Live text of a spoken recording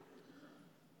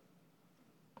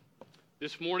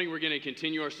This morning we're going to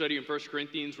continue our study in 1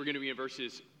 Corinthians. We're going to be in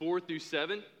verses 4 through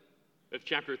 7 of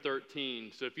chapter 13.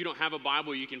 So if you don't have a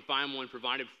Bible, you can find one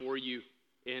provided for you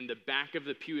in the back of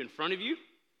the pew in front of you.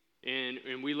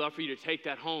 And we'd love for you to take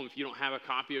that home if you don't have a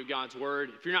copy of God's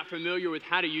Word. If you're not familiar with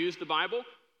how to use the Bible,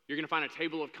 you're going to find a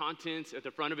table of contents at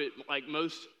the front of it like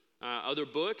most other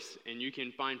books, and you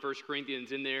can find 1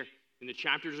 Corinthians in there. And the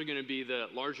chapters are going to be the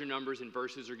larger numbers, and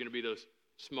verses are going to be those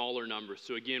smaller numbers.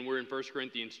 So again, we're in 1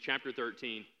 Corinthians chapter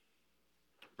 13,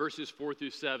 verses 4 through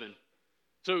 7.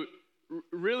 So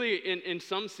really, in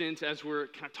some sense, as we're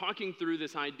kind of talking through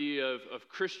this idea of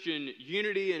Christian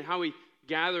unity and how we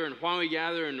gather and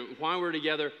why we're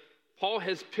together, Paul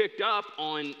has picked up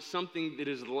on something that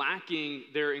is lacking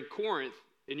there in Corinth.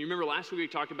 And you remember last week we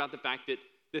talked about the fact that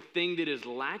the thing that is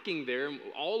lacking there,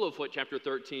 all of what chapter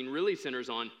 13 really centers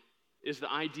on, is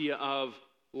the idea of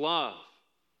love.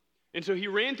 And so he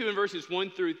ran through in verses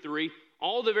 1 through 3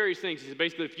 all the various things. He said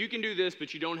basically, if you can do this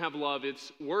but you don't have love,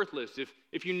 it's worthless.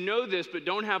 If you know this but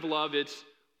don't have love, it's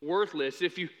worthless.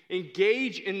 If you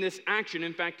engage in this action,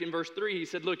 in fact, in verse 3, he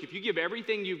said, look, if you give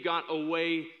everything you've got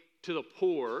away to the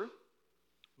poor,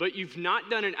 but you've not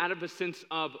done it out of a sense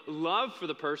of love for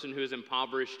the person who is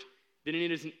impoverished, then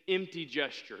it is an empty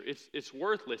gesture. It's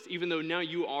worthless, even though now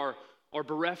you are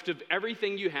bereft of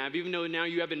everything you have, even though now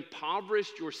you have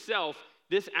impoverished yourself.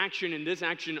 This action and this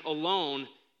action alone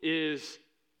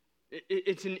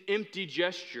it's an empty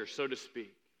gesture, so to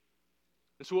speak.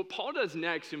 And so what Paul does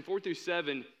next in 4 through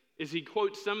 7 is he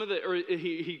quotes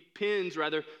he pins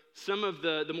some of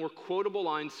the more quotable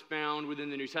lines found within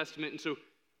the New Testament. And so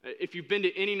if you've been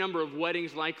to any number of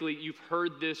weddings, likely you've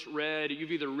heard this read.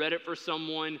 You've either read it for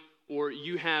someone or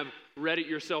you have read it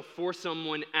yourself for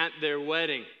someone at their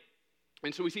wedding.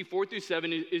 And so we see 4 through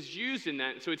 7 is used in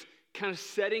that. So it's kind of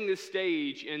setting the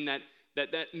stage in that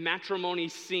matrimony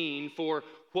scene for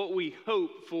what we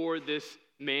hope for this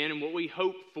man and what we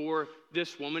hope for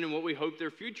this woman and what we hope their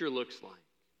future looks like.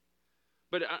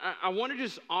 But I want to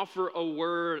just offer a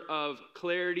word of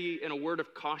clarity and a word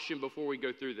of caution before we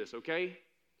go through this, okay?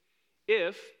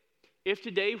 If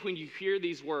today when you hear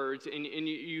these words and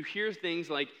you hear things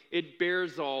like it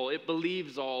bears all, it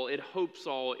believes all, it hopes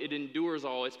all, it endures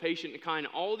all, it's patient and kind,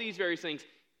 all these various things,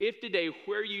 if today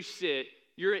where you sit,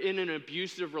 you're in an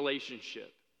abusive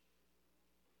relationship.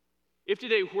 If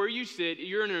today where you sit,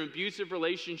 you're in an abusive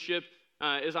relationship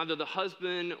as either the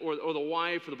husband or the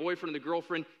wife or the boyfriend or the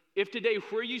girlfriend, if today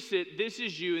where you sit, this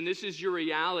is you and this is your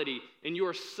reality and you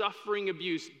are suffering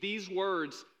abuse, these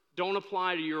words don't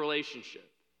apply to your relationship.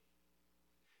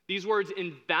 These words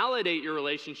invalidate your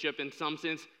relationship in some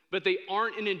sense, but they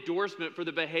aren't an endorsement for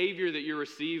the behavior that you're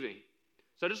receiving.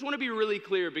 So I just want to be really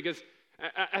clear because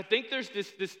I think there's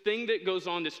this thing that goes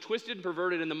on, this twisted and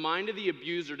perverted in the mind of the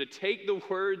abuser to take the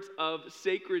words of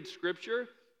sacred scripture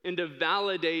and to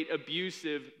validate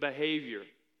abusive behavior.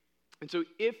 And so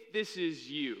if this is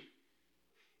you,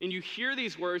 and you hear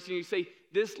these words and you say,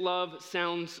 this love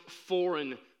sounds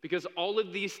foreign because all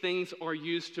of these things are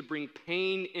used to bring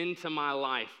pain into my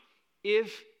life.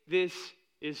 If this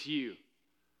is you,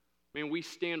 man, we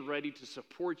stand ready to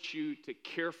support you, to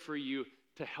care for you,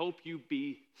 to help you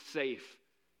be safe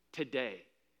today.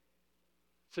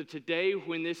 So today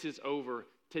when this is over,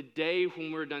 today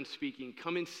when we're done speaking,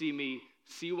 come and see me,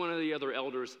 see one of the other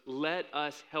elders. Let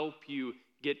us help you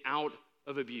get out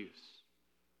of abuse.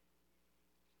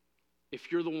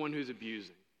 If you're the one who's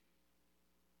abusing,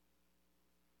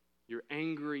 you're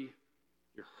angry,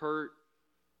 you're hurt,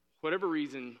 whatever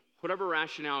reason, whatever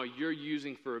rationale you're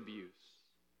using for abuse,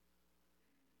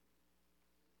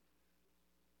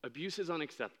 abuse is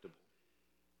unacceptable.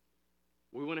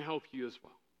 We want to help you as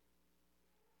well.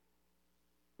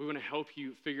 We want to help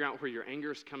you figure out where your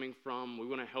anger is coming from. We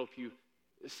want to help you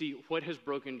see what has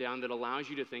broken down that allows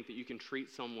you to think that you can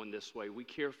treat someone this way. We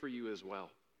care for you as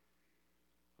well.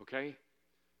 Okay?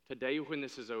 Today when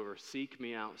this is over, seek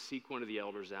me out. Seek one of the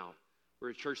elders out.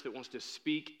 We're a church that wants to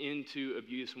speak into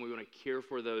abuse, and we want to care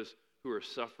for those who are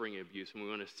suffering abuse, and we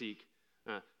want to seek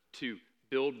to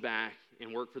build back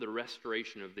and work for the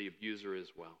restoration of the abuser as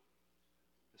well.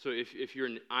 So if you're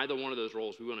in either one of those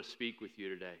roles, we want to speak with you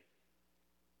today.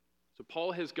 So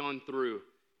Paul has gone through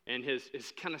and has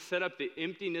kind of set up the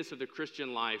emptiness of the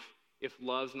Christian life if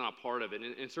love's not part of it.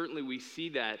 And certainly we see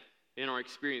that in our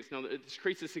experience. Now, this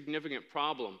creates a significant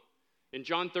problem. In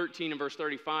John 13 and verse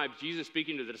 35, Jesus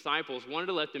speaking to the disciples wanted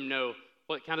to let them know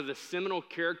what kind of the seminal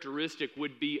characteristic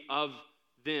would be of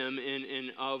them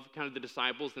and of kind of the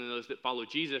disciples and those that follow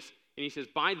Jesus. And he says,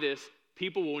 by this,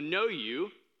 people will know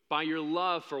you by your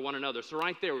love for one another. So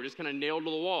right there, we're just kind of nailed to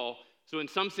the wall. So in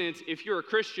some sense, if you're a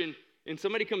Christian, and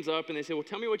somebody comes up and they say, well,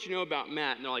 tell me what you know about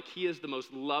Matt. And they're like, he is the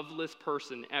most loveless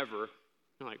person ever.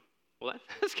 I'm like, well,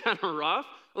 that's kind of rough.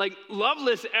 Like,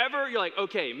 loveless ever? You're like,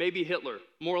 okay, maybe Hitler,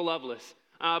 more loveless.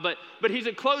 But he's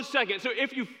a close second. So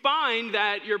if you find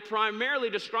that you're primarily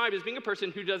described as being a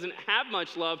person who doesn't have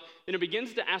much love, then it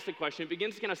begins to ask the question, it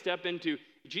begins to kind of step into,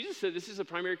 Jesus said this is a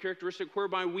primary characteristic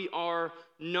whereby we are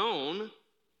known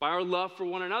by our love for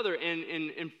one another.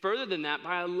 And further than that,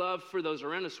 by our love for those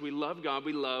around us. We love God,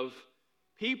 we love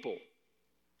people.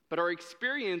 But our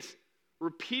experience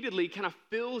repeatedly kind of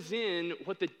fills in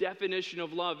what the definition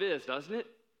of love is, doesn't it?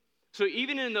 So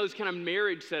even in those kind of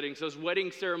marriage settings, those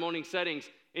wedding ceremony settings,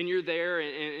 and you're there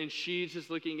and she's just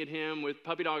looking at him with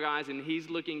puppy dog eyes and he's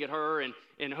looking at her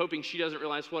and hoping she doesn't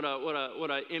realize what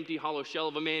a empty hollow shell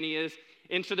of a man he is.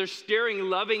 And so they're staring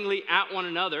lovingly at one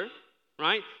another,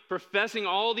 right? Professing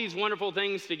all these wonderful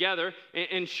things together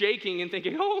and shaking and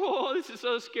thinking, oh, this is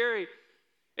so scary.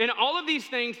 And all of these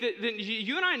things that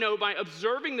you and I know by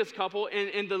observing this couple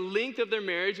and the length of their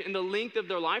marriage and the length of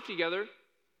their life together,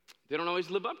 they don't always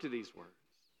live up to these words.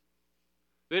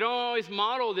 They don't always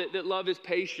model that love is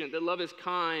patient, that love is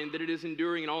kind, that it is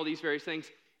enduring, and all these various things.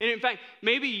 And in fact,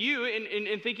 maybe you,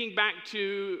 in thinking back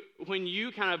to when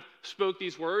you kind of spoke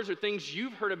these words or things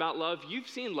you've heard about love, you've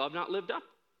seen love not lived up.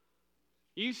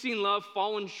 You've seen love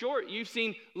fallen short. You've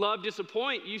seen love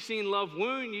disappoint. You've seen love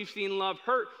wound. You've seen love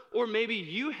hurt. Or maybe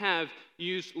you have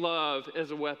used love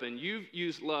as a weapon. You've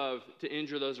used love to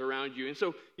injure those around you. And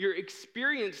so your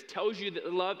experience tells you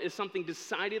that love is something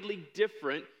decidedly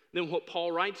different than what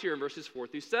Paul writes here in verses 4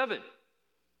 through 7.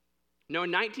 Now,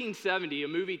 in 1970, a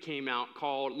movie came out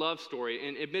called Love Story.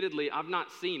 And admittedly, I've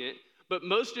not seen it. But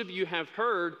most of you have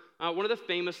heard one of the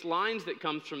famous lines that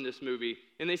comes from this movie.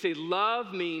 And they say,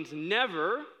 love means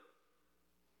never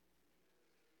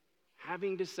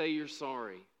having to say you're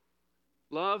sorry.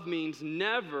 Love means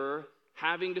never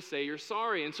having to say you're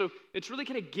sorry. And so it's really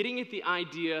kind of getting at the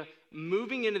idea,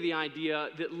 moving into the idea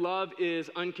that love is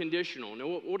unconditional.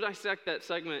 Now, we'll dissect that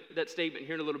statement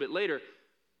here in a little bit later.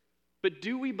 But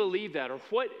do we believe that? Or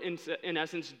what, in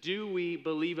essence, do we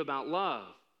believe about love?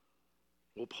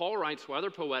 Well, Paul writes rather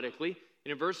poetically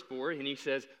in verse 4, and he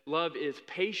says, love is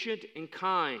patient and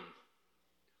kind.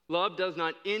 Love does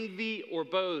not envy or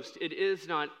boast. It is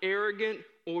not arrogant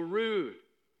or rude.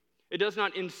 It does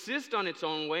not insist on its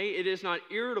own way. It is not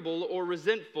irritable or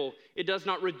resentful. It does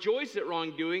not rejoice at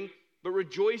wrongdoing, but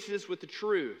rejoices with the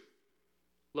truth.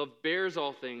 Love bears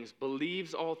all things,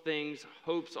 believes all things,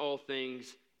 hopes all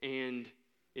things, and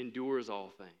endures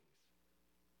all things.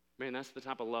 Man, that's the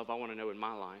type of love I want to know in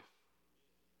my life.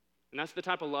 And that's the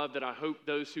type of love that I hope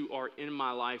those who are in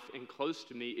my life and close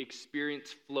to me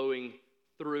experience flowing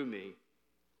through me.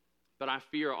 But I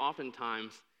fear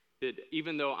oftentimes that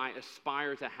even though I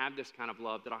aspire to have this kind of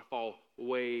love, that I fall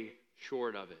way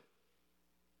short of it.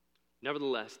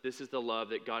 Nevertheless, this is the love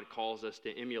that God calls us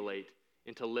to emulate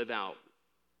and to live out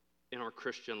in our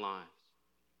Christian lives.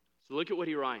 So look at what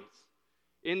he writes.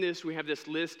 In this, we have this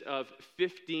list of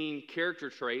 15 character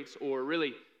traits, or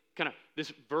really kind of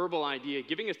this verbal idea,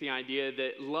 giving us the idea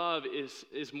that love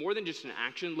is more than just an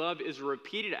action. Love is a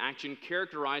repeated action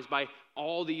characterized by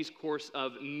all these course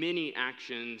of many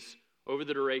actions over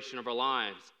the duration of our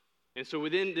lives. And so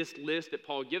within this list that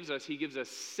Paul gives us, he gives us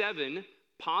 7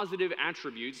 positive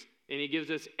attributes, and he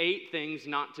gives us 8 things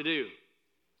not to do.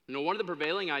 You know, one of the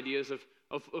prevailing ideas of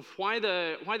why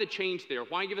the change there,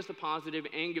 why give us the positive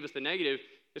and give us the negative,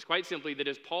 is quite simply that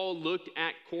as Paul looked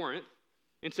at Corinth,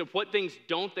 and so what things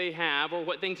don't they have, or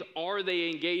what things are they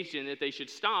engaged in that they should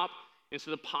stop? And so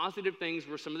the positive things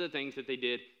were some of the things that they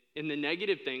did, and the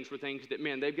negative things were things that,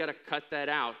 man, they've got to cut that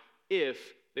out if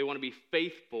they want to be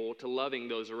faithful to loving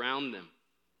those around them.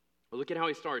 Well, look at how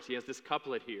he starts. He has this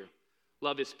couplet here.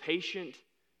 Love is patient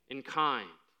and kind.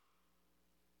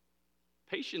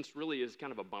 Patience really is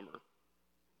kind of a bummer.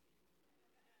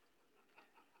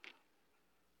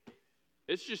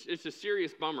 It's a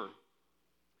serious bummer.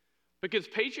 Because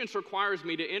patience requires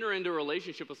me to enter into a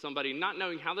relationship with somebody not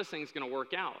knowing how this thing's going to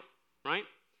work out, right?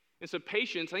 And so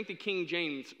patience, I think the King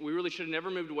James, we really should have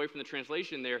never moved away from the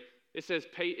translation there. It says,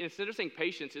 instead of saying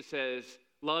patience, it says,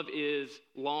 love is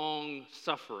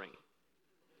long-suffering.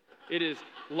 It is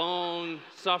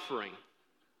long-suffering,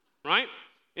 right?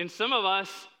 And some of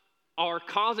us are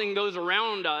causing those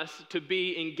around us to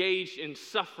be engaged in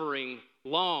suffering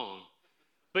long.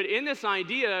 But in this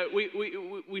idea, we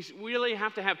really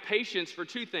have to have patience for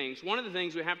 2 things. One of the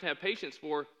things we have to have patience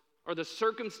for are the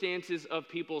circumstances of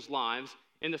people's lives.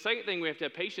 And the second thing we have to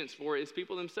have patience for is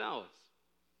people themselves.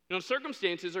 You know,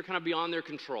 circumstances are kind of beyond their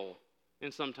control,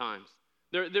 and sometimes.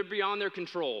 They're beyond their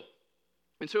control.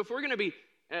 And so if we're going to be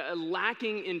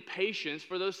lacking in patience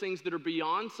for those things that are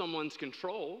beyond someone's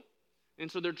control.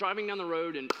 And so they're driving down the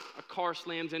road and a car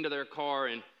slams into their car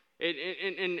and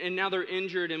now they're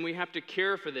injured and we have to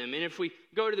care for them. And if we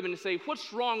go to them and say,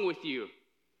 what's wrong with you?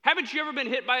 Haven't you ever been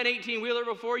hit by an 18-wheeler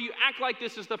before? You act like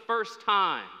this is the first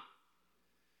time.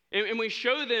 And we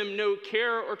show them no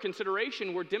care or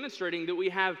consideration. We're demonstrating that we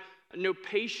have no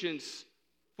patience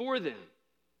for them.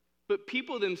 But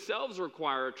people themselves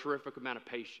require a terrific amount of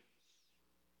patience.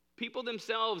 People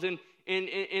themselves and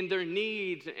their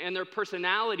needs and their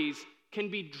personalities can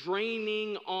be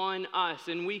draining on us,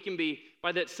 and we can be,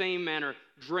 by that same manner,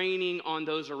 draining on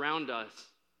those around us.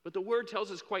 But the Word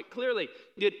tells us quite clearly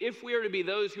that if we are to be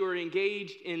those who are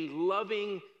engaged in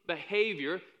loving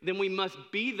behavior, then we must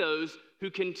be those who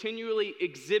continually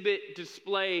exhibit,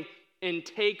 display, and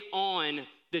take on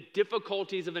the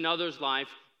difficulties of another's life,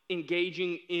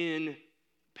 engaging in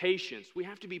patience. We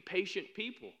have to be patient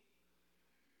people.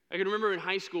 I can remember in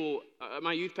high school,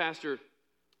 my youth pastor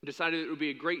decided it would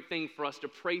be a great thing for us to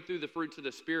pray through the fruits of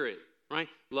the Spirit, right?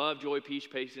 Love, joy, peace,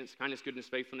 patience, kindness, goodness,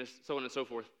 faithfulness, so on and so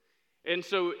forth. And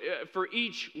so for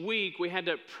each week, we had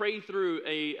to pray through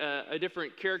a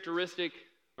different characteristic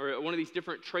or one of these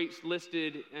different traits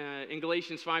listed in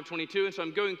Galatians 5:22. And so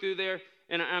I'm going through there,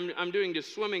 and I'm doing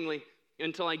just swimmingly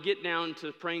until I get down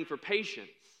to praying for patience.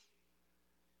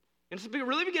 And so I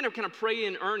really began to kind of pray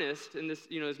in earnest, in this,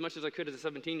 as much as I could as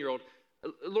a 17-year-old.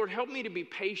 Lord, help me to be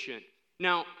patient.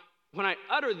 Now, when I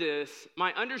utter this,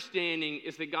 my understanding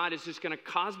is that God is just going to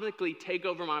cosmically take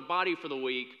over my body for the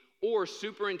week or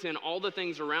superintend all the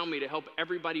things around me to help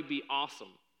everybody be awesome,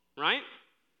 right?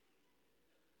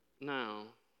 No.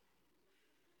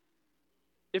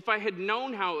 If I had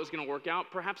known how it was going to work out,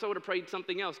 perhaps I would have prayed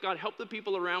something else. God, help the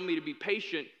people around me to be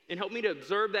patient and help me to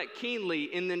observe that keenly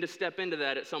and then to step into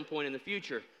that at some point in the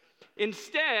future.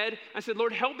 Instead, I said,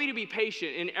 Lord, help me to be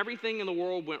patient, and everything in the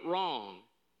world went wrong,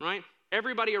 right?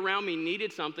 Everybody around me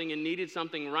needed something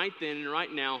right then and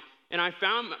right now. And I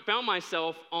found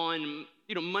myself on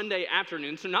Monday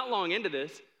afternoon, so not long into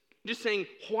this, just saying,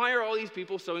 why are all these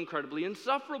people so incredibly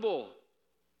insufferable?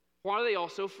 Why are they all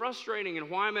so frustrating? And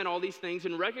why am I in all these things?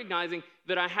 And recognizing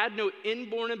that I had no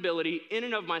inborn ability in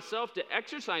and of myself to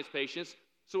exercise patience.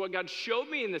 So what God showed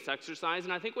me in this exercise,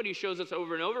 and I think what he shows us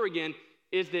over and over again,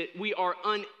 is that we are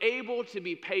unable to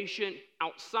be patient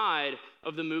outside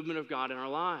of the movement of God in our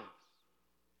lives.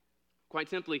 Quite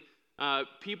simply,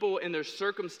 people and their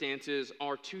circumstances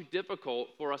are too difficult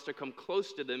for us to come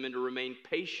close to them and to remain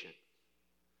patient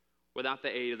without the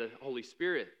aid of the Holy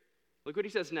Spirit. Look what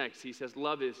he says next. He says,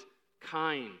 love is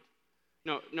kind.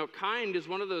 No, kind is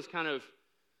one of those kind of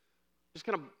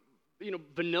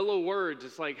vanilla words.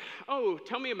 It's like, oh,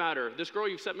 tell me about her. This girl,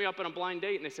 you've set me up on a blind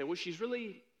date. And they say, well, she's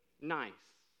really nice.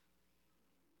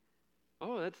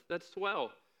 Oh, that's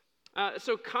swell.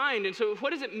 So kind, and so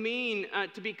what does it mean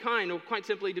to be kind? Well, quite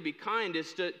simply, to be kind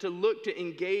is to look to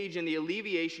engage in the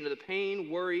alleviation of the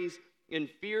pain, worries, and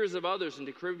fears of others and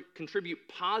to contribute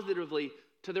positively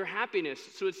to their happiness.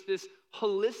 So it's this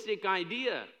holistic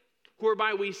idea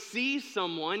whereby we see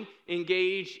someone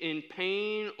engaged in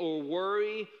pain or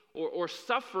worry or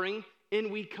suffering,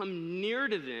 and we come near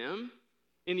to them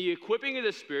in the equipping of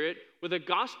the Spirit with the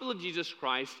gospel of Jesus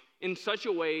Christ in such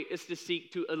a way as to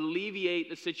seek to alleviate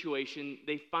the situation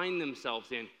they find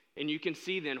themselves in. And you can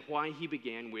see then why he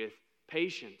began with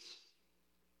patience.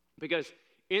 Because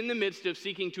in the midst of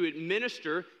seeking to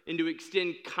administer and to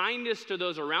extend kindness to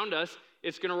those around us,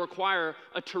 it's going to require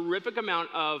a terrific amount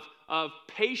of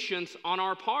patience on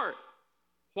our part.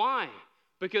 Why?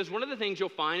 Because one of the things you'll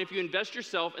find if you invest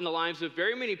yourself in the lives of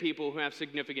very many people who have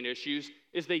significant issues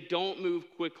is they don't move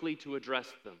quickly to address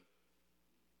them.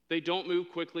 They don't move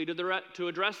quickly to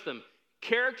address them.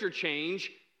 Character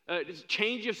change,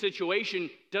 change of situation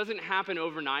doesn't happen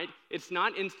overnight. It's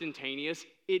not instantaneous.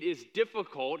 It is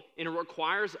difficult, and it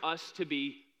requires us to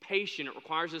be patient. It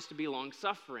requires us to be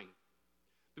long-suffering.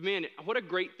 But man, what a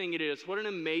great thing it is. What an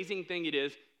amazing thing it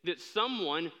is that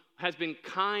someone has been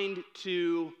kind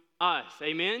to us.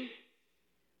 Amen?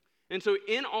 And so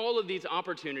in all of these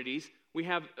opportunities, we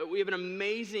have an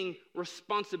amazing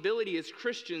responsibility as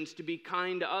Christians to be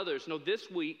kind to others. Now,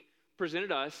 this week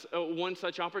presented us one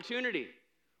such opportunity.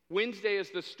 Wednesday, as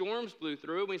the storms blew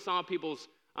through, we saw people's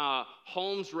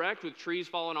homes wrecked with trees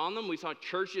falling on them. We saw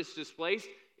churches displaced.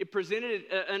 It presented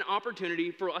an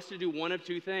opportunity for us to do one of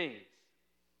two things.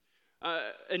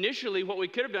 Initially, what we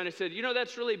could have done is said,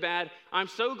 that's really bad. I'm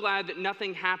so glad that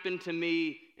nothing happened to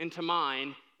me and to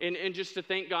mine. And just to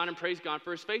thank God and praise God for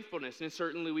his faithfulness. And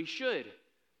certainly we should.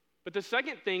 But the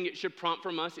second thing it should prompt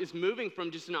from us is moving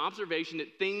from just an observation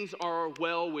that things are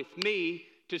well with me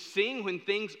to seeing when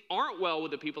things aren't well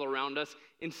with the people around us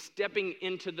and stepping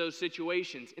into those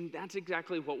situations. And that's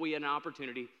exactly what we had an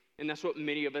opportunity, and that's what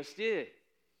many of us did.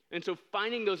 And so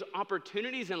finding those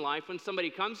opportunities in life when somebody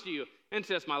comes to you and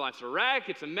says, my life's a wreck,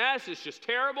 it's a mess, it's just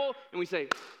terrible, and we say,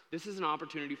 this is an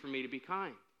opportunity for me to be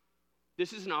kind.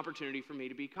 This is an opportunity for me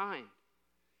to be kind.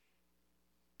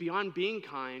 Beyond being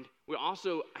kind, we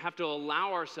also have to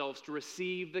allow ourselves to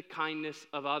receive the kindness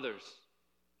of others.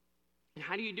 And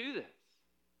how do you do this?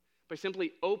 By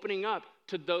simply opening up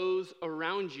to those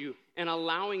around you and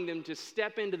allowing them to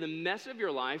step into the mess of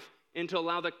your life and to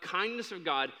allow the kindness of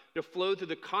God to flow through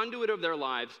the conduit of their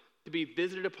lives to be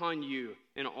visited upon you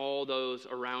and all those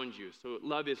around you. So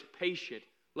love is patient,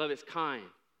 love is kind.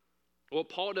 What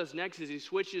Paul does next is he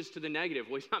switches to the negative.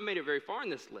 Well, he's not made it very far in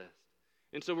this list.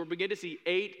 And so we're beginning to see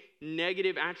 8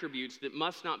 negative attributes that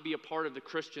must not be a part of the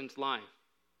Christian's life.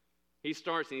 He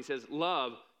starts and he says,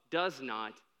 love does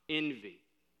not envy.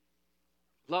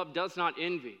 Love does not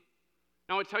envy.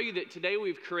 Now, I tell you that today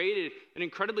we've created an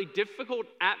incredibly difficult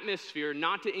atmosphere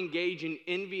not to engage in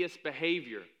envious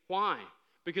behavior. Why?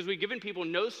 Because we've given people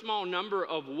no small number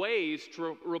of ways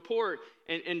to report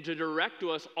and to direct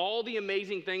to us all the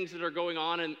amazing things that are going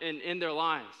on in their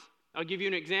lives. I'll give you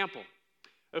an example.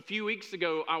 A few weeks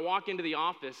ago, I walk into the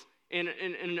office and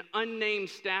an unnamed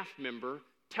staff member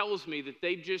tells me that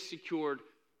they've just secured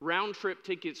round-trip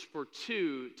tickets for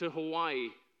 2 to Hawaii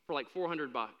for like $400.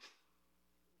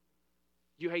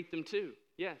 You hate them too?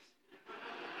 Yes.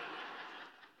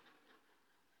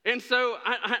 And so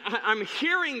I'm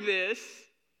hearing this,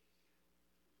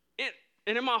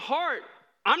 and in my heart,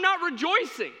 I'm not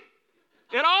rejoicing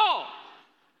at all.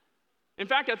 In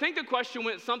fact, I think the question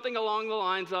went something along the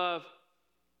lines of,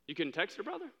 you couldn't text her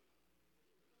brother?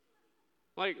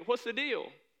 Like, what's the deal?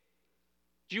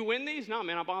 Did you win these? No,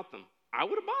 man, I bought them. I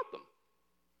would have bought them.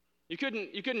 You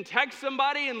couldn't text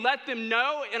somebody and let them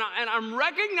know, and I'm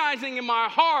recognizing in my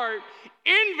heart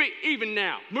envy even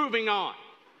now, moving on.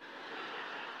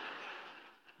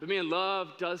 But man, love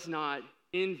does not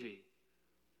envy.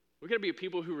 We're going to be a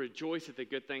people who rejoice at the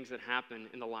good things that happen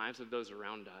in the lives of those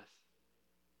around us.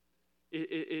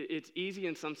 It's easy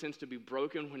in some sense to be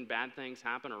broken when bad things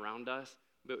happen around us,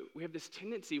 but we have this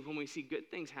tendency when we see good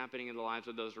things happening in the lives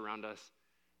of those around us,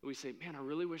 we say, man, I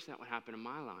really wish that would happen in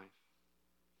my life.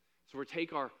 So we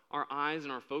take our eyes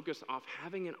and our focus off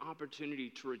having an opportunity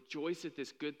to rejoice at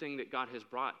this good thing that God has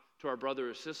brought to our brother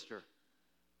or sister.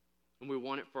 And we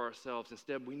want it for ourselves.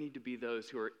 Instead, we need to be those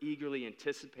who are eagerly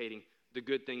anticipating the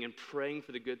good thing and praying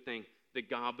for the good thing that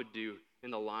God would do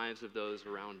in the lives of those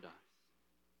around us.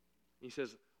 He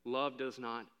says, love does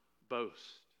not boast.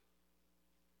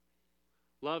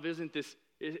 Love isn't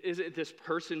this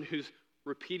person who's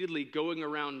repeatedly going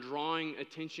around drawing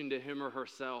attention to him or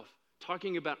herself,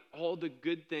 talking about all the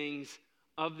good things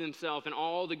of themselves and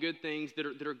all the good things that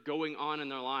are going on in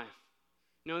their life.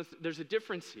 No, there's a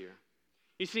difference here.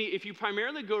 You see, if you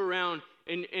primarily go around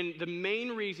and the main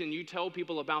reason you tell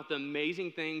people about the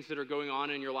amazing things that are going on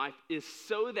in your life is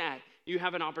so that you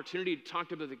have an opportunity to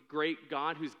talk about the great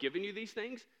God who's given you these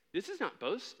things, this is not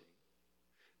boasting.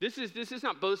 This is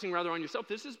not boasting rather on yourself.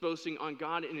 This is boasting on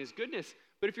God and his goodness.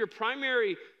 But if your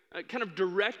primary kind of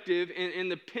directive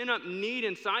and the pin-up need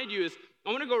inside you is, I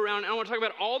want to go around and I want to talk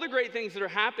about all the great things that are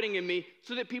happening in me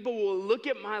so that people will look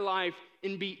at my life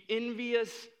and be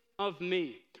envious of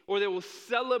me, or they will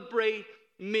celebrate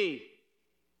me,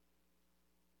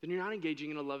 then you're not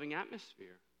engaging in a loving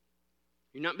atmosphere.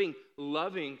 You're not being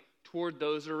loving toward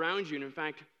those around you. And in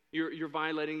fact, you're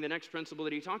violating the next principle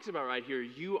that he talks about right here.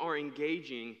 You are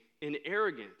engaging in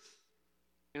arrogance.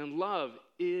 And love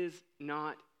is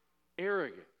not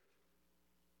arrogant.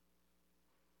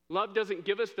 Love doesn't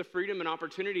give us the freedom and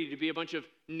opportunity to be a bunch of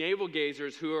navel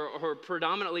gazers who are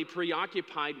predominantly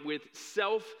preoccupied with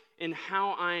self and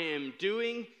how I am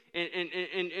doing,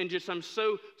 and just I'm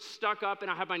so stuck up and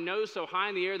I have my nose so high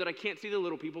in the air that I can't see the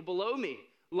little people below me.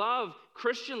 Love,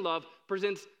 Christian love,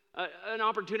 presents an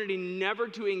opportunity never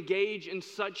to engage in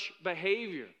such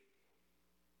behavior.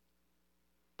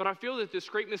 But I feel that this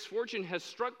great misfortune has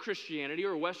struck Christianity,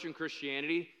 or Western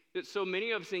Christianity, that so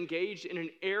many of us engaged in an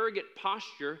arrogant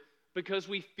posture because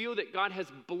we feel that God has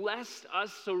blessed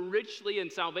us so richly in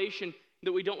salvation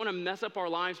that we don't want to mess up our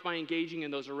lives by engaging in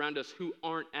those around us who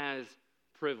aren't as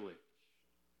privileged.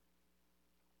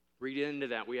 Read into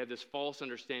that. We have this false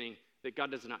understanding that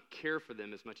God does not care for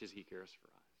them as much as he cares for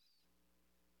us.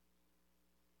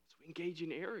 So we engage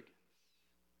in arrogance,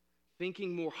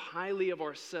 thinking more highly of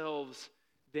ourselves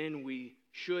than we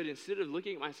should, instead of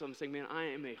looking at myself and saying, man, I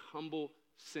am a humble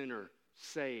sinner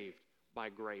saved by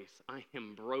grace. I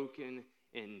am broken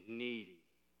and needy.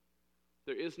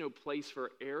 there is no place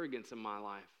for arrogance in my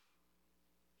life.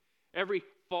 Every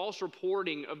false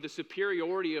reporting of the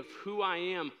superiority of who I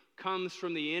am comes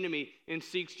from the enemy and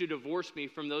seeks to divorce me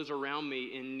from those around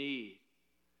me in need.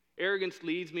 Arrogance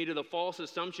leads me to the false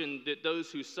assumption that those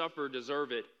who suffer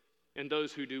deserve it and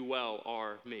those who do well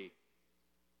are me.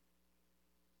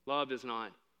 Love is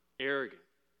not arrogant.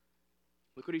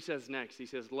 Look what he says next. He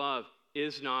says, love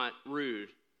is not rude.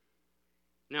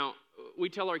 Now, we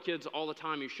tell our kids all the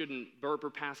time you shouldn't burp or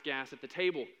pass gas at the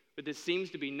table, but this seems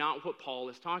to be not what Paul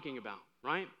is talking about,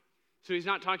 right? So he's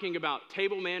not talking about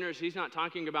table manners. He's not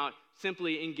talking about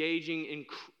simply engaging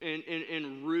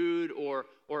in rude or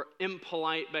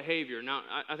impolite behavior. Now,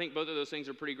 I think both of those things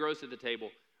are pretty gross at the table,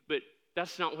 but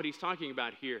that's not what he's talking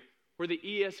about here. Where the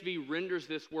ESV renders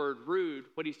this word rude,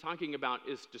 what he's talking about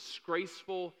is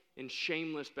disgraceful and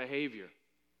shameless behavior.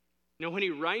 Now, when he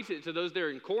writes it to those there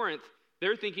in Corinth,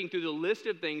 they're thinking through the list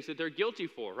of things that they're guilty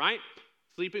for, right?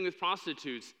 Sleeping with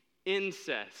prostitutes,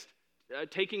 incest,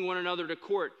 taking one another to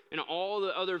court, and all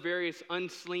the other various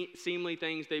unseemly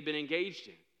things they've been engaged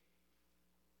in.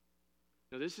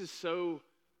 Now, this is so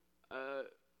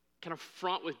kind of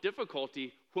fraught with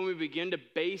difficulty when we begin to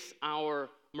base our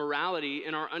morality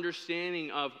and our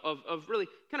understanding of really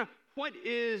kind of what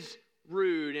is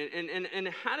rude and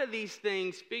how do these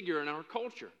things figure in our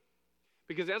culture.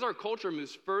 Because as our culture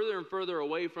moves further and further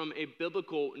away from a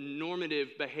biblical normative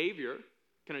behavior,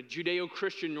 kind of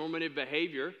Judeo-Christian normative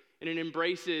behavior, and it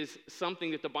embraces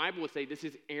something that the Bible would say this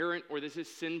is errant or this is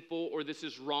sinful or this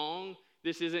is wrong,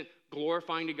 this isn't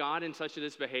glorifying to God in such of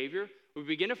this behavior, we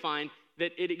begin to find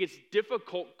that it gets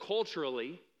difficult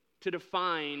culturally to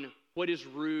define what is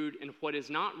rude and what is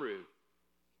not rude.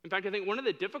 In fact, I think one of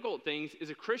the difficult things as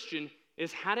a Christian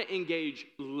is how to engage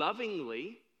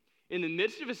lovingly in the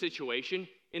midst of a situation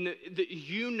that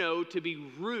you know to be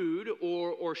rude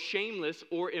or shameless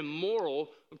or immoral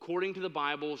according to the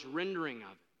Bible's rendering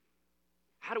of it.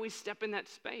 How do we step in that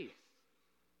space?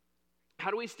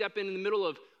 How do we step in the middle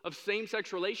of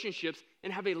same-sex relationships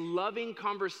and have a loving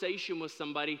conversation with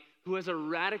somebody who has a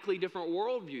radically different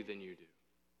worldview than you do?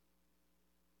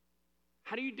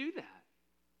 How do you do that?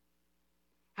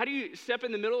 How do you step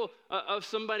in the middle of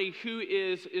somebody who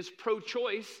is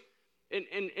pro-choice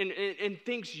and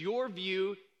thinks your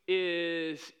view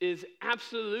is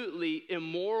absolutely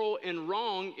immoral and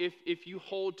wrong if you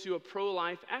hold to a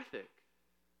pro-life ethic?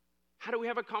 How do we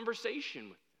have a conversation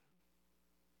with them?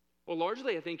 Well,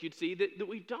 largely, I think you'd see that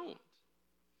we don't.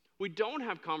 We don't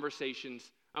have conversations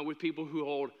with people who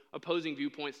hold opposing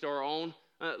viewpoints to our own,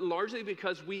 largely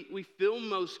because we feel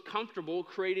most comfortable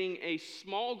creating a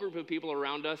small group of people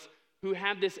around us who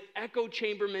have this echo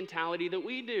chamber mentality that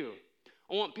we do.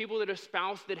 I want people that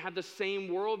espouse that have the same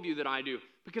worldview that I do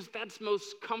because that's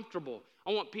most comfortable.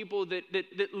 I want people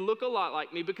that look a lot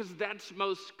like me because that's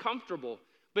most comfortable.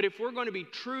 But if we're going to be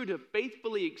true to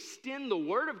faithfully extend the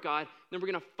Word of God, then we're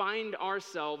going to find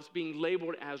ourselves being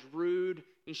labeled as rude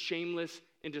and shameless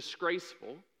and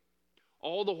disgraceful,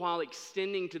 all the while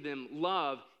extending to them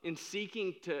love and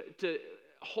seeking to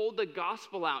hold the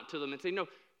gospel out to them and say, no,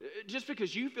 just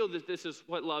because you feel that this is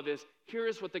what love is, here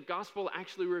is what the gospel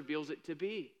actually reveals it to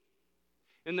be.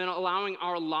 And then allowing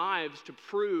our lives to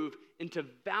prove and to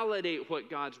validate what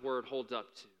God's Word holds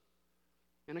up to.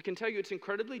 And I can tell you it's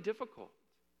incredibly difficult.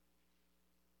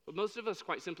 But most of us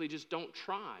quite simply just don't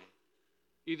try,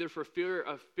 either for fear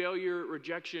of failure,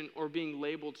 rejection, or being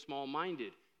labeled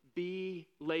small-minded. Be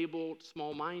labeled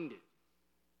small-minded.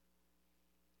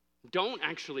 Don't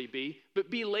actually be,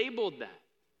 but be labeled that.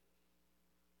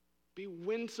 Be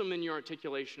winsome in your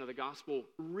articulation of the gospel.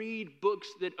 Read books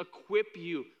that equip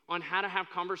you on how to have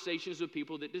conversations with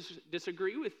people that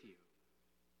disagree with you.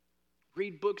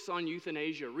 Read books on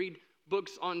euthanasia. Read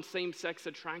books on same-sex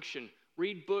attraction.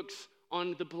 Read books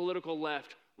on the political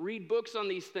left. Read books on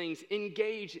these things.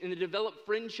 Engage and develop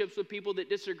friendships with people that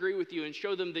disagree with you and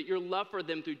show them that your love for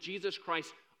them through Jesus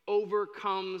Christ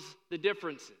overcomes the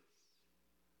differences.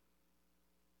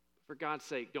 For God's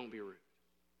sake, don't be rude.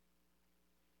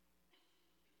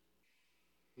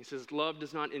 He says, love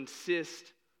does not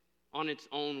insist on its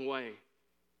own way.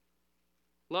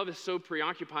 Love is so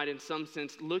preoccupied in some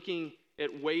sense looking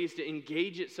at ways to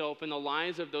engage itself in the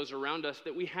lives of those around us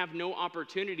that we have no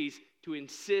opportunities to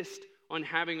insist on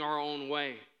having our own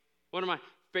way. One of my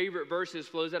favorite verses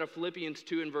flows out of Philippians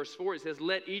 2 and verse 4. It says,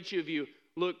 let each of you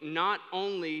look not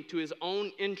only to his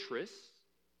own interests,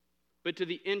 but to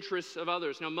the interests of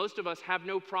others. Now, most of us have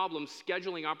no problem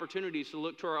scheduling opportunities to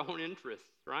look to our own interests,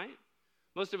 right?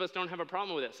 Most of us don't have a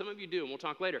problem with that. Some of you do, and we'll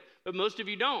talk later. But most of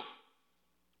you don't.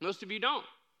 Most of you don't.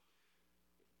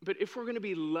 But if we're going to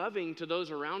be loving to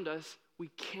those around us, we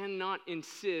cannot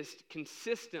insist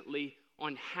consistently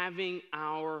on having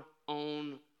our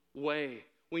own way.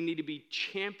 We need to be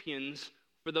champions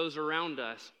for those around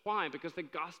us. Why? Because the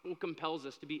gospel compels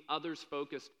us to be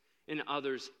others-focused and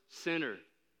others-centered.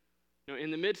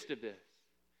 In the midst of this,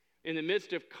 in the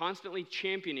midst of constantly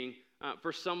championing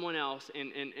for someone else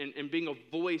and being a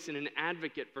voice and an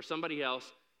advocate for somebody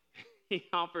else, he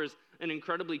offers an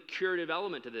incredibly curative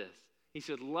element to this. He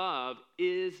said, love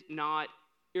is not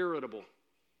irritable.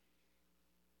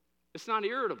 It's not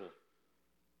irritable.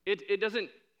 It doesn't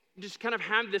just kind of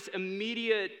have this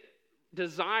immediate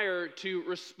desire to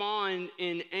respond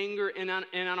in anger and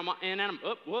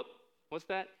what's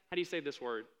that? How do you say this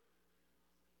word?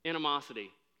 Animosity.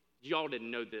 Y'all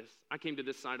didn't know this. I came to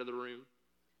this side of the room.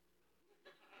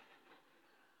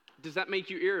 Does that make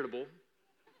you irritable?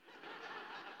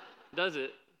 Does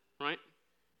it? Right?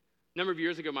 A number of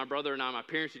years ago, my brother and I, my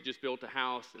parents had just built a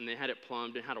house, and they had it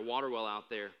plumbed and had a water well out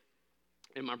there.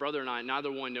 And my brother and I,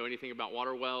 neither one know anything about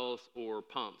water wells or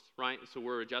pumps, right? So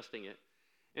we're adjusting it.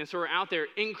 And so we're out there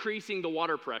increasing the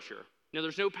water pressure. Now,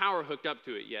 there's no power hooked up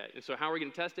to it yet. And so how are we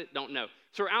going to test it? Don't know.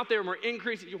 So we're out there and we're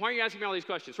increasing. Why are you asking me all these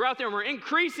questions? We're out there and we're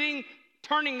increasing,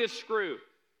 turning this screw.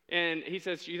 And he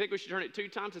says, you think we should turn it 2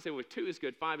 times? I say, well, 2 is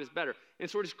good, 5 is better. And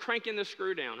so we're just cranking the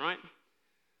screw down, right?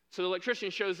 So the electrician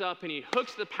shows up and he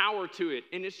hooks the power to it,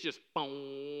 and it's just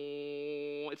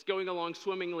boom. It's going along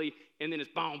swimmingly, and then it's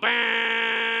boom,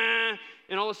 bang.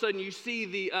 And all of a sudden you see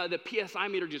the PSI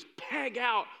meter just peg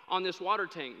out on this water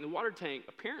tank. And the water tank,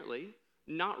 apparently,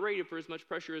 not rated for as much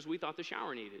pressure as we thought the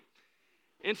shower needed.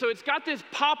 And so it's got this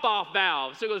pop-off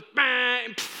valve. So it goes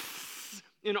bang,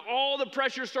 and all the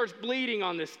pressure starts bleeding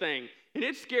on this thing. And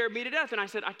it scared me to death. And I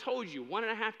said, I told you,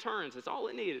 1.5 turns. That's all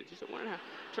it needed. Just 1.5.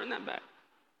 Turn that back.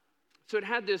 So it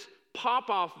had this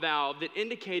pop-off valve that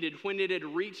indicated when it had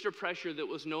reached a pressure that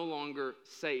was no longer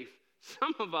safe.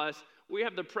 Some of us, we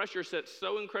have the pressure set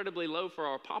so incredibly low for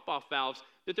our pop-off valves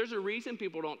that there's a reason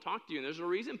people don't talk to you, and there's a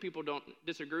reason people don't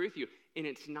disagree with you, and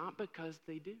it's not because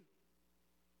they do.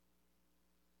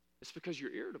 It's because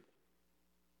you're irritable.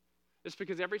 It's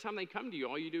because every time they come to you,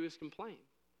 all you do is complain.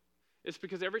 It's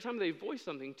because every time they voice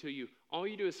something to you, all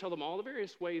you do is tell them all the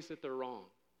various ways that they're wrong.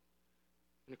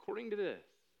 And according to this,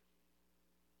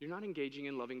 you're not engaging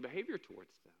in loving behavior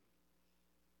towards them.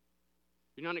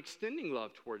 You're not extending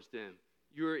love towards them.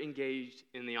 You're engaged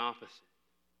in the opposite.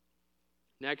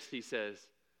 Next, he says,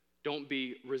 don't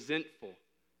be resentful.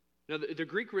 Now, the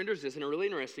Greek renders this in a really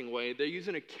interesting way. They use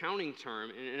an accounting term,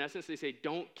 and in essence, they say,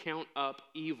 don't count up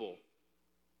evil.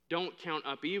 Don't count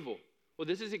up evil. Well,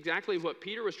 this is exactly what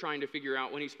Peter was trying to figure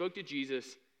out when he spoke to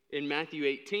Jesus in Matthew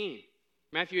 18.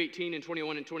 Matthew 18 and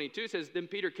 21 and 22 says, then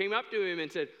Peter came up to him and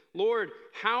said, Lord,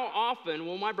 how often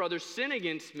will my brother sin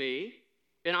against me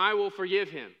and I will forgive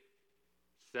him?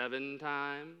 7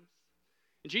 times?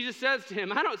 And Jesus says to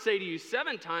him, I don't say to you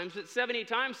 7 times, but 70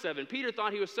 times 7. Peter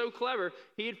thought he was so clever,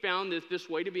 he had found this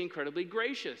way to be incredibly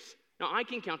gracious. Now, I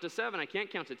can count to 7. I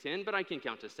can't count to 10, but I can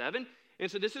count to 7.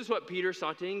 And so this is what Peter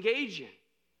sought to engage in.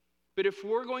 But if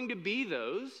we're going to be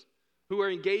those who are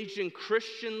engaged in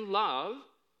Christian love,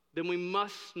 then we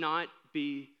must not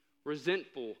be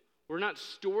resentful. We're not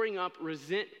storing up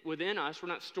resent within us. We're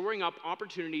not storing up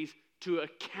opportunities to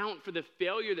account for the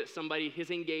failure that somebody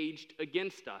has engaged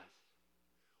against us.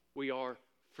 We are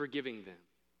forgiving them.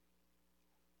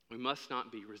 We must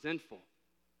not be resentful.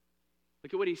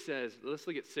 Look at what he says. Let's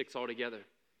look at 6 altogether.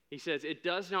 He says, it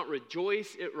does not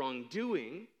rejoice at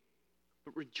wrongdoing,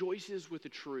 but rejoices with the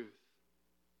truth.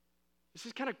 This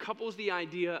is kind of couples the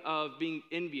idea of being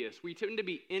envious. We tend to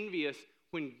be envious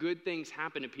when good things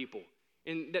happen to people.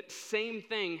 And that same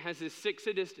thing has this sick,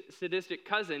 sadistic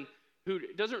cousin who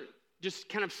doesn't just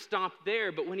kind of stop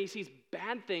there, but when he sees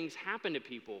bad things happen to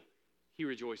people, he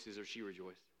rejoices or she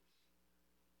rejoices.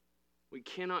 We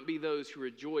cannot be those who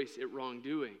rejoice at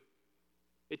wrongdoing.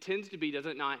 It tends to be, does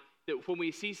it not, that when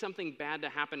we see something bad to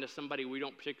happen to somebody we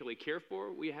don't particularly care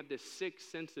for, we have this sick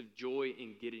sense of joy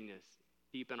and giddiness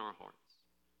deep in our hearts.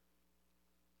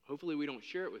 Hopefully we don't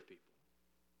share it with people.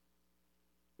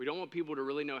 We don't want people to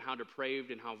really know how depraved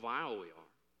and how vile we are.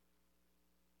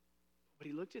 But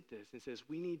he looked at this and says,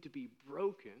 we need to be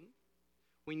broken.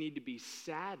 We need to be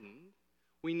saddened.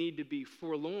 We need to be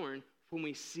forlorn when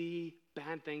we see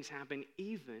bad things happen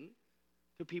even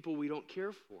to people we don't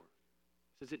care for.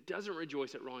 It says it doesn't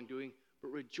rejoice at wrongdoing, but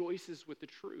rejoices with the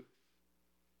truth.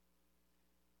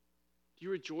 Do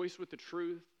you rejoice with the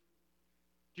truth?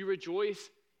 Do you rejoice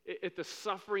at the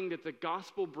suffering that the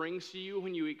gospel brings to you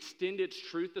when you extend its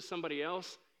truth to somebody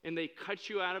else and they cut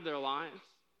you out of their lives?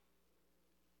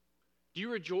 Do you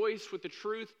rejoice with the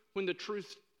truth when the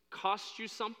truth costs you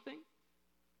something?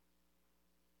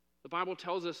 The Bible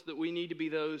tells us that we need to be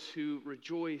those who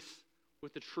rejoice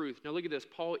with the truth. Now look at this.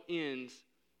 Paul ends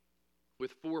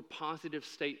with 4 positive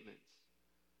statements.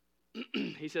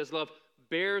 He says, love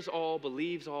bears all,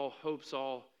 believes all, hopes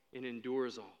all, and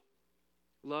endures all.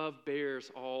 Love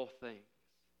bears all things.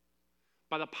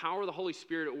 By the power of the Holy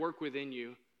Spirit at work within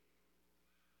you,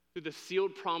 through the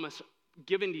sealed promise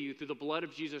given to you through the blood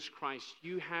of Jesus Christ,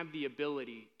 you have the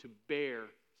ability to bear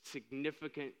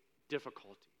significant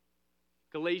difficulty.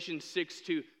 Galatians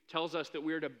 6:2 tells us that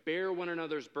we are to bear one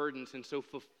another's burdens and so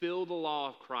fulfill the law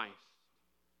of Christ.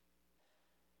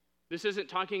 This isn't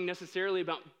talking necessarily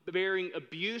about bearing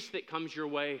abuse that comes your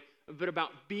way, but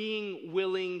about being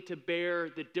willing to bear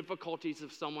the difficulties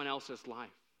of someone else's life.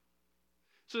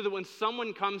 So that when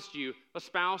someone comes to you, a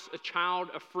spouse, a child,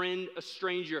 a friend, a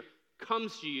stranger,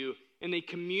 comes to you and they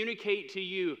communicate to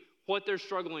you what they're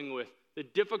struggling with, the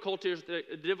difficulties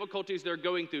they're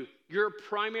going through, your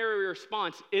primary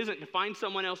response isn't to find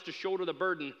someone else to shoulder the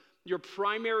burden. Your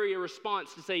primary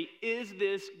response to say, is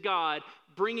this God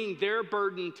bringing their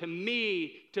burden to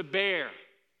me to bear?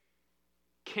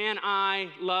 Can I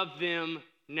love them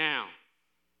now?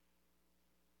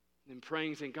 And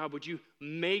praying, saying, God, would you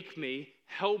make me,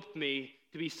 help me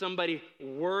to be somebody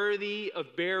worthy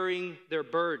of bearing their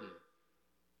burden?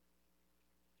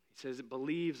 He says it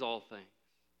believes all things.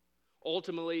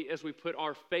 Ultimately, as we put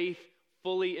our faith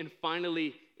fully and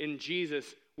finally in Jesus,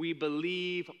 we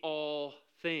believe all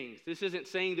things. This isn't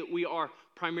saying that we are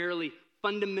primarily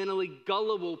fundamentally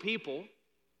gullible people,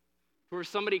 where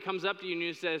somebody comes up to you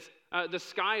and says, the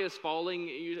sky is falling.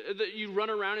 You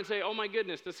run around and say, oh my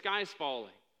goodness, the sky is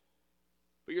falling.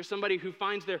 But you're somebody who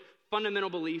finds their fundamental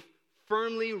belief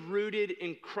firmly rooted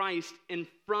in Christ, and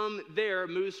from there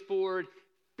moves forward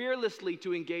fearlessly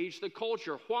to engage the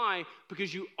culture. Why?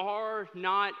 Because you are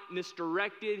not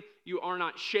misdirected, you are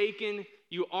not shaken,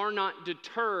 you are not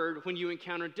deterred when you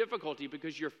encounter difficulty,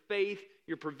 because your faith,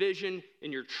 your provision,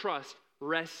 and your trust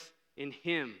rests in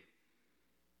Him.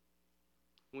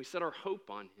 And we set our hope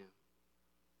on Him.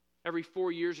 Every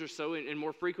 4 years or so, and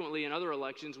more frequently in other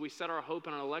elections, we set our hope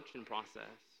on an election process.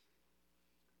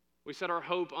 We set our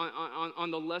hope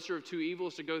on the lesser of two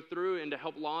evils to go through and to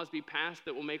help laws be passed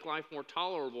that will make life more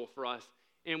tolerable for us.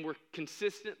 And we're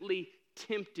consistently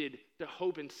tempted to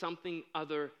hope in something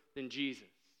other than Jesus.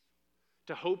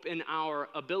 To hope in our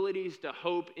abilities, to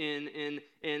hope in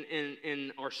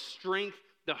our strength,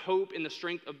 to hope in the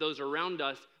strength of those around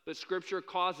us. But Scripture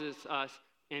causes us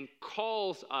and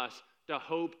calls us to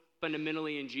hope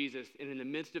fundamentally in Jesus. And in the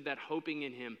midst of that hoping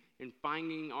in Him and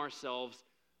finding ourselves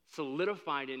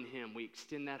solidified in Him, we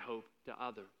extend that hope to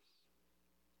others.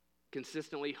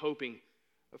 Consistently hoping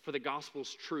for the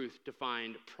gospel's truth to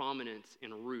find prominence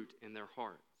and root in their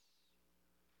hearts.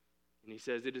 And he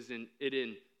says it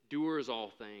endures all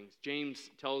things. James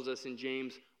tells us in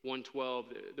James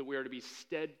 1:12 that we are to be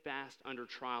steadfast under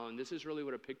trial. And this is really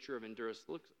what a picture of endurance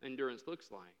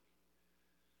looks like.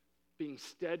 Being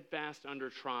steadfast under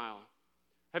trial.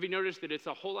 Have you noticed that it's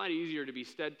a whole lot easier to be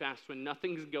steadfast when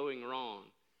nothing's going wrong?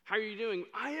 How are you doing?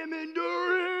 I am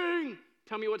enduring.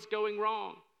 Tell me what's going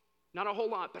wrong. Not a whole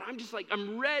lot, but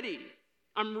I'm ready.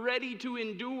 I'm ready to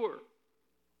endure.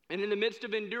 And in the midst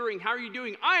of enduring, how are you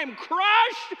doing? I am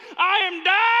crushed. I am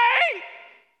dying.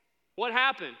 What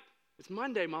happened? It's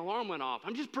Monday. My alarm went off.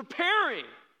 I'm just preparing.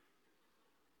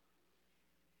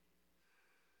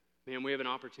 Man, we have an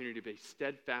opportunity to be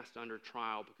steadfast under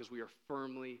trial because we are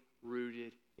firmly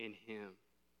rooted in Him.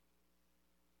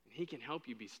 And He can help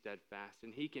you be steadfast,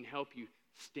 and He can help you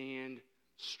stand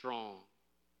strong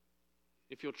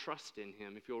if you'll trust in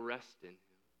Him, if you'll rest in Him.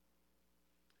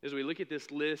 As we look at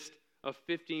this list of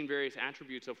 15 various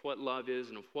attributes of what love is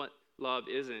and of what love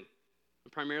isn't,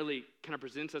 it primarily kind of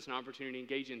presents us an opportunity to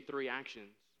engage in 3 actions.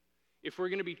 If we're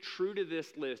going to be true to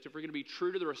this list, if we're going to be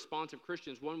true to the response of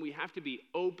Christians, one, we have to be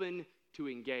open to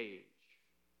engage.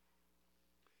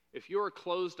 If you're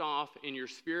closed off in your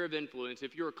sphere of influence,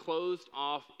 if you're closed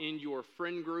off in your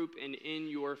friend group and in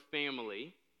your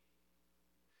family,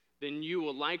 then you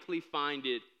will likely find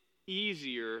it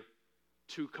easier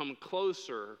to come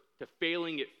closer to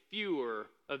failing at fewer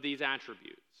of these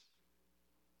attributes.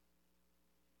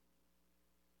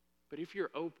 But if you're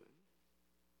open,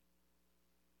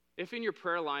 if in your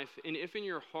prayer life and if in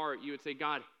your heart you would say,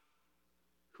 God,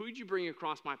 who would you bring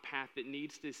across my path that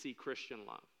needs to see Christian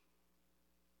love?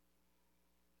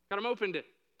 God, I'm open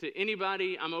to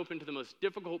anybody. I'm open to the most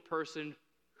difficult person.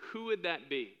 Who would that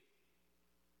be?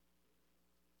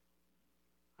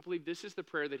 I believe this is the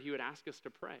prayer that He would ask us to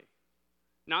pray.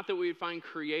 Not that we would find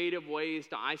creative ways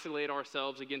to isolate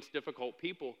ourselves against difficult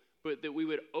people, but that we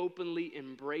would openly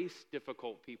embrace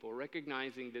difficult people,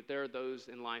 recognizing that there are those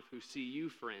in life who see you,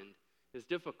 friend, as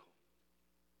difficult.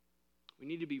 We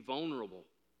need to be vulnerable.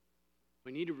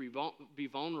 We need to be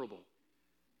vulnerable.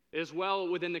 As well,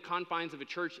 within the confines of a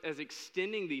church, as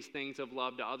extending these things of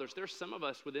love to others, there's some of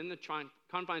us within the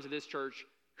confines of this church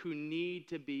who need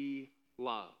to be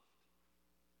loved.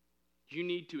 You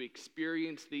need to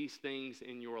experience these things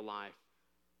in your life.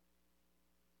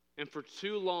 And for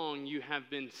too long, you have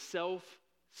been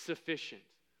self-sufficient.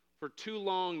 For too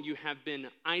long, you have been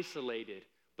isolated.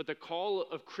 But the call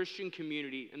of Christian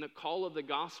community and the call of the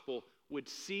gospel would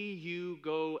see you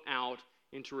go out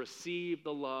and to receive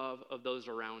the love of those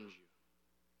around you.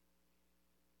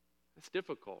 That's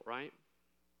difficult, right?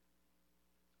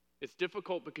 It's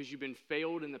difficult because you've been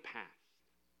failed in the past.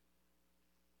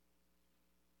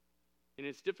 And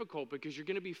it's difficult because you're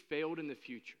going to be failed in the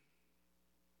future.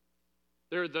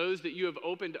 There are those that you have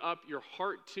opened up your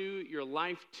heart to, your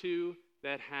life to,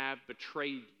 that have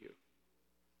betrayed you.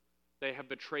 They have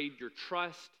betrayed your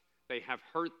trust. They have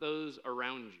hurt those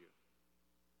around you.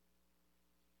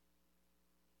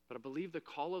 But I believe the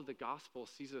call of the gospel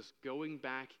sees us going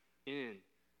back in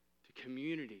to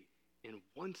community and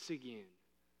once again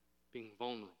being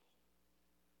vulnerable.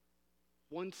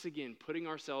 Once again putting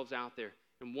ourselves out there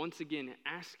and once again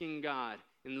asking God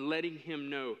and letting Him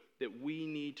know that we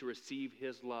need to receive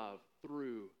His love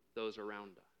through those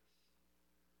around us.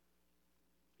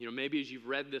 You know, maybe as you've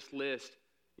read this list,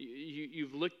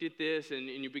 you've looked at this and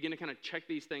you begin to kind of check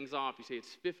these things off. You say,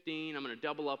 it's 15, I'm going to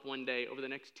double up one day. Over the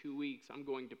next 2 weeks, I'm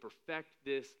going to perfect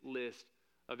this list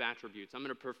of attributes. I'm going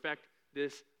to perfect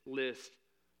this list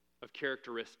of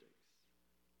characteristics.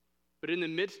 But in the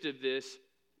midst of this,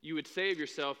 you would say of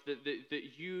yourself that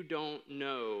you don't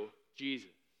know Jesus.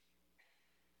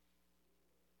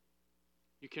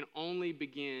 You can only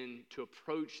begin to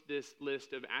approach this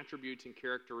list of attributes and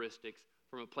characteristics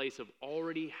from a place of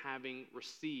already having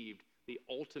received the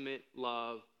ultimate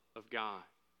love of God.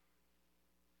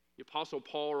 The Apostle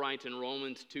Paul writes in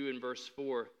Romans 2 and verse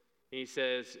 4, and he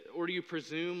says, "Or do you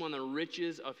presume on the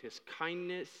riches of His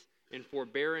kindness and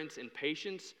forbearance and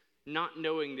patience, not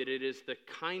knowing that it is the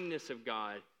kindness of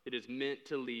God that is meant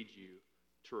to lead you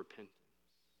to repentance?"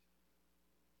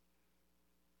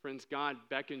 Friends, God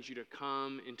beckons you to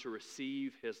come and to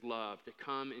receive His love, to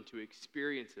come and to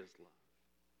experience His love.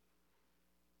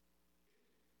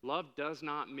 Love does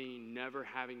not mean never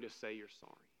having to say you're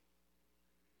sorry.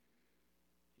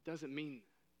 It doesn't mean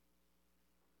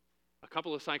that. A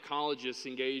couple of psychologists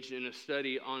engaged in a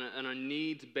study on a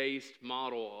needs-based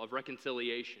model of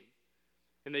reconciliation.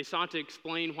 And they sought to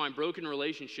explain why broken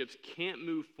relationships can't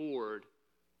move forward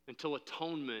until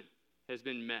atonement has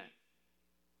been met.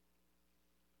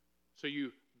 So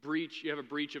you have a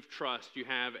breach of trust, you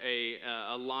have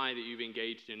a lie that you've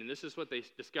engaged in. And this is what they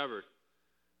discovered.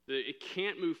 That it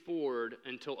can't move forward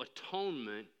until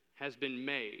atonement has been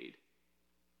made.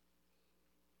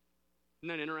 Isn't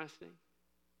that interesting?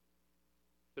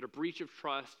 That a breach of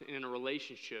trust in a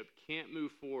relationship can't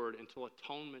move forward until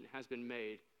atonement has been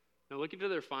made. Now look into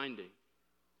their finding.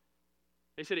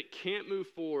 They said it can't move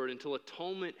forward until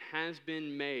atonement has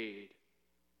been made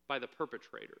by the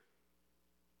perpetrator,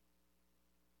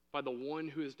 by the one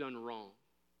who has done wrong.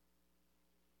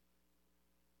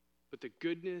 But the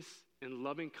goodness and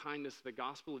loving kindness of the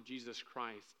gospel of Jesus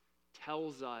Christ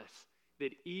tells us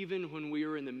that even when we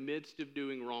are in the midst of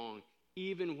doing wrong,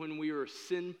 even when we are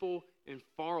sinful and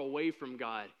far away from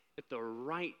God, at the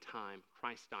right time,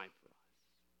 Christ died for us.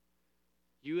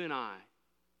 You and I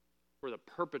were the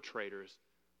perpetrators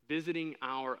visiting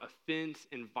our offense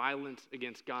and violence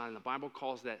against God, and the Bible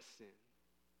calls that sin.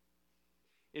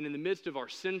 And in the midst of our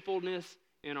sinfulness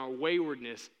and our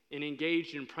waywardness, and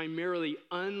engaged in primarily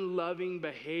unloving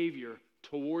behavior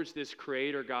towards this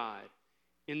Creator God,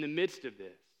 in the midst of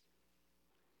this,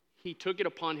 He took it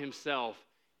upon Himself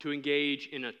to engage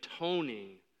in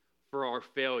atoning for our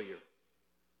failure.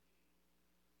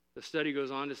 The study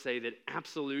goes on to say that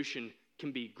absolution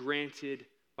can be granted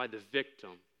by the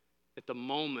victim at the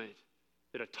moment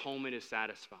that atonement is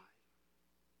satisfied.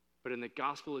 But in the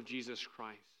gospel of Jesus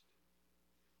Christ,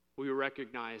 we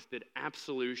recognize that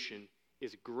absolution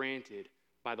is granted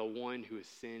by the one who has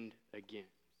sinned against.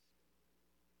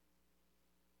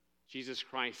 Jesus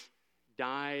Christ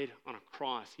died on a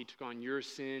cross. He took on your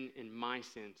sin and my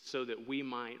sin so that we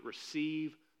might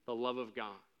receive the love of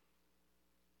God.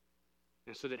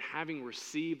 And so that having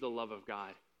received the love of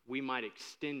God, we might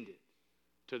extend it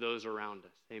to those around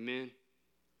us. Amen?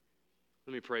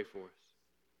 Let me pray for us.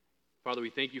 Father, we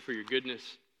thank you for your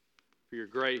goodness, for your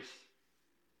grace.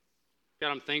 God,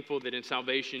 I'm thankful that in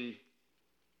salvation,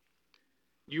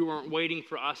 You weren't waiting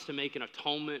for us to make an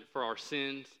atonement for our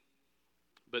sins,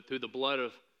 but through the blood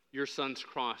of your Son's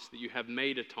cross that you have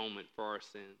made atonement for our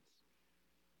sins.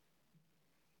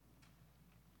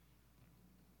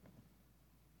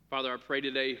 Father, I pray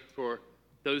today for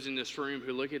those in this room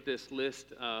who look at this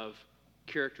list of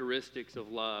characteristics of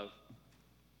love,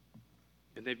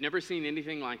 and they've never seen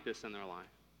anything like this in their life.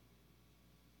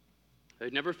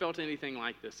 They've never felt anything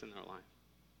like this in their life.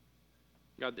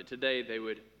 God, that today they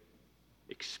would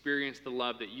experience the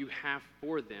love that you have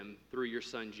for them through your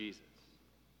Son, Jesus.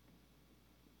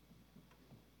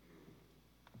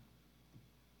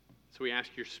 So we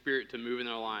ask your Spirit to move in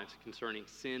their lives concerning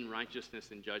sin, righteousness,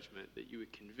 and judgment, that you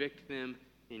would convict them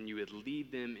and you would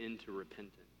lead them into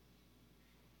repentance.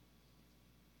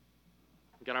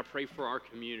 God, I pray for our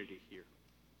community here,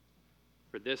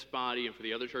 for this body and for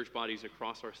the other church bodies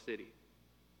across our city.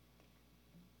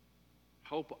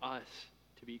 Help us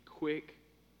to be quick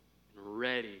and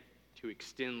ready to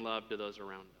extend love to those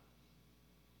around us.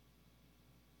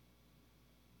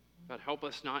 God, help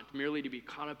us not merely to be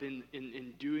caught up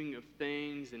in doing of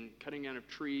things and cutting down of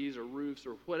trees or roofs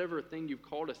or whatever thing you've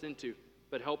called us into,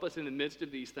 but help us in the midst of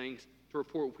these things to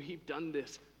report we've done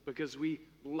this because we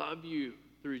love you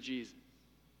through Jesus.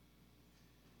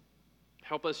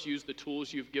 Help us use the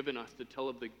tools you've given us to tell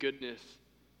of the goodness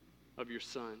of your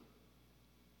Son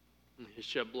and his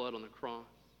shed blood on the cross.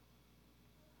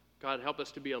 God, help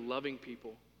us to be a loving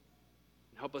people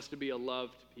and help us to be a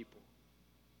loved people,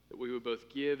 that we would both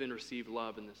give and receive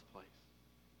love in this place.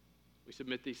 We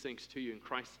submit these things to you in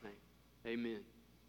Christ's name. Amen.